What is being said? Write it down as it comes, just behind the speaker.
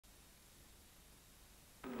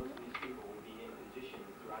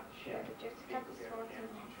Just cut the slots in.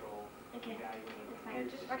 Okay, that's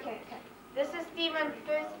fine. Okay. This is Stephen's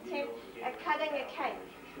first attempt at cutting a cake.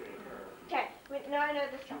 Okay, wait, no,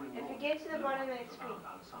 this one. If you get to the bottom of the screen.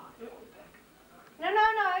 No.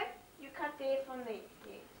 You cut there from there.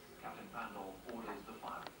 Yes.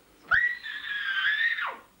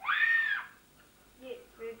 Yes,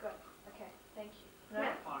 very good. Okay, thank you. No.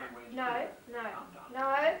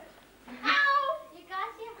 Ow! You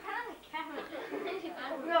guys see him on the camera.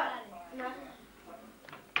 No.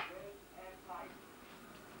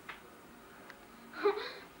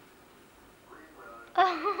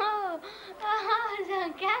 Oh, it's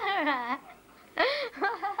on camera.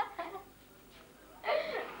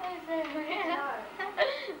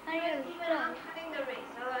 I'm cutting the rest,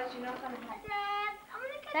 otherwise you're not going to have it.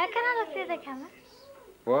 Dad, can I look through the camera?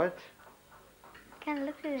 What? Can I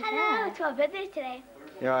look through the Hello, camera? it's my birthday today.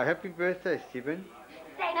 Yeah, happy birthday, Stephen.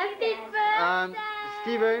 Happy birthday.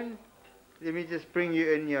 Stephen, let me just bring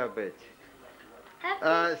you in here a bit.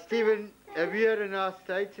 Stephen, have you had a nice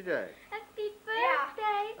day today? Happy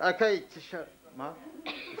birthday. Okay, just shut up, Mark.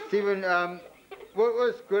 Stephen, what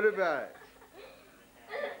was good about it?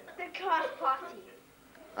 The class party.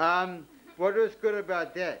 What was good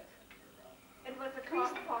about that? It was a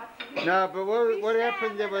class party. No, but what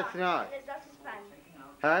happened that was nice? There's lots of fun.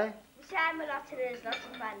 Hey? We swam a lot today, there's lots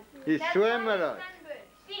of fun. You swam a lot.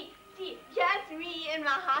 See, here's me in my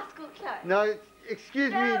high school clothes. No,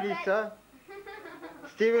 excuse me, Lisa.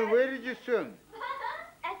 Stephen, where did you swim?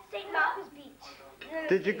 At St. Marcus Beach.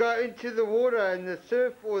 Did you go into the water in the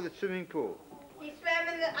surf or the swimming pool? He swam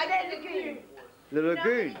in the lagoon. The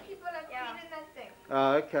lagoon? Not many people have been in that thing.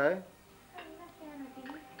 Oh, okay.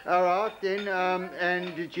 All right then,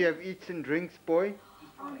 and did you have eats and drinks, boy?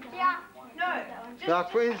 Yeah. No.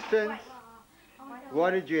 Like for instance,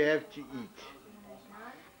 what did you have to eat?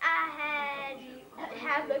 I had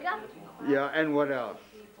hamburger. Yeah, and what else?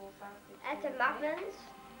 And some muffins,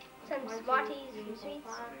 some Smarties and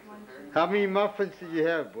sweets. How many muffins did you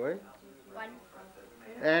have, boy? One.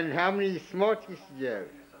 And how many Smarties did you have?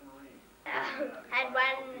 Had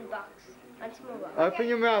one box. One small box. Open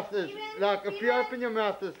your mouth if you open your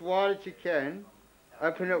mouth as wide as you can,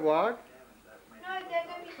 open it wide. No, Dad,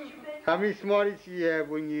 don't be stupid. How many Smarties did you have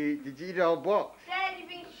did you eat a whole box? Dad, you're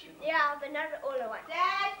being stupid. Yeah, but not all at once.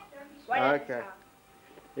 Dad, don't be stupid. One at a Okay. time.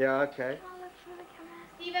 Yeah, okay.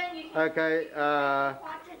 Stephen, you Okay,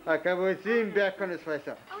 okay, we'll zoom back on his face.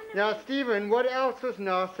 Now, Stephen, what else was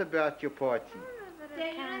nice about your party?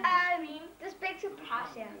 This big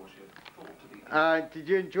surprise here. Did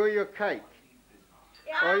you enjoy your cake?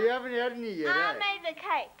 Yeah. Oh, you haven't had any yet, I eh? made the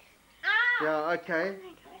cake. Yeah, okay.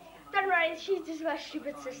 Don't worry, she's just my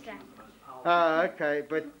stupid sister. Oh, okay,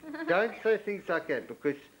 but don't say things like that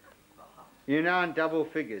because you're now in double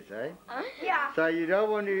figures, eh? Yeah. So you don't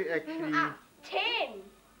want to actually... 10.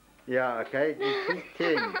 Yeah, okay, she's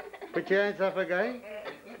 10. Put your hands up again.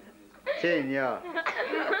 10, yeah.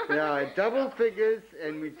 Yeah, double figures,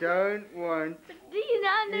 and we don't want Do you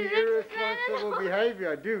know the irresponsible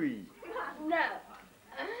behavior, do we? No.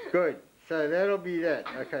 Good. So that'll be that.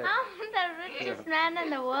 Okay. I'm the richest man in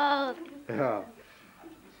the world. Yeah.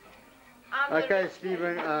 Okay,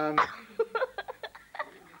 Stephen. Can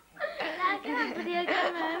I video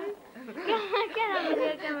camera? Can I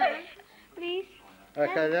video camera? Please.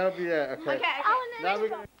 Okay, that'll be that. Okay. Now we.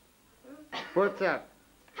 What's up?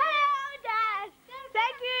 Hello, Dad.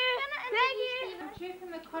 Thank you. Did you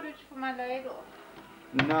from the cottage for my label?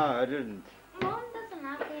 No, I didn't. Mom doesn't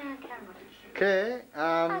have me on camera. Okay.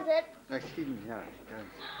 How's it? Excuse me. No, don't.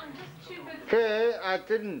 I'm just stupid. Okay, I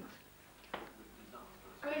didn't.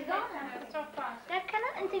 Dad, can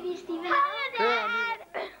I interview Stephen? Hello, Yeah,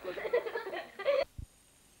 Dad.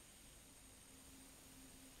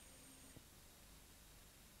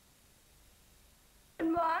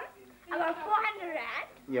 Mom, I got 400 rand.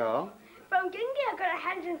 Yeah. From Gingy, I got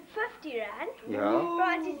 150 rand. Yeah.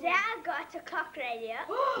 From Tizay, I got a clock radio.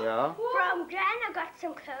 Yeah. From Gran, I got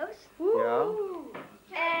some clothes. Yeah.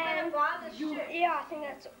 And yeah, I think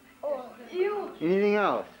that's all. Anything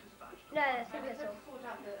else? No, I think that's all.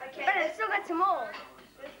 But I still got some more.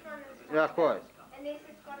 Like what?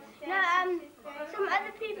 No, some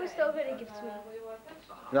other people still gonna give to me.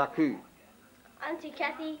 Like who? Auntie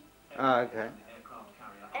Kathy. Oh, okay.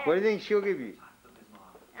 What do you think she'll give you?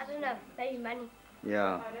 I don't know, maybe money.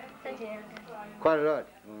 Yeah. Something like Quite a lot.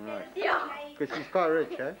 All right. that. Yeah. Because she's quite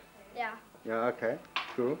rich, eh? Yeah. Yeah, okay.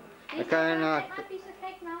 Cool. Okay, and Piece of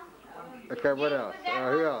cake now. okay, what else?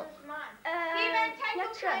 Who else?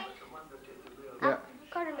 Not sure. Yeah.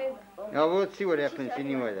 Can't remember. Now we'll see what happens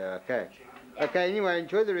anyway though, okay. Okay, anyway,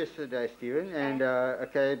 enjoy the rest of the day, Stephen. And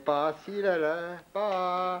okay, bye. See you later.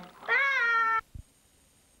 Bye.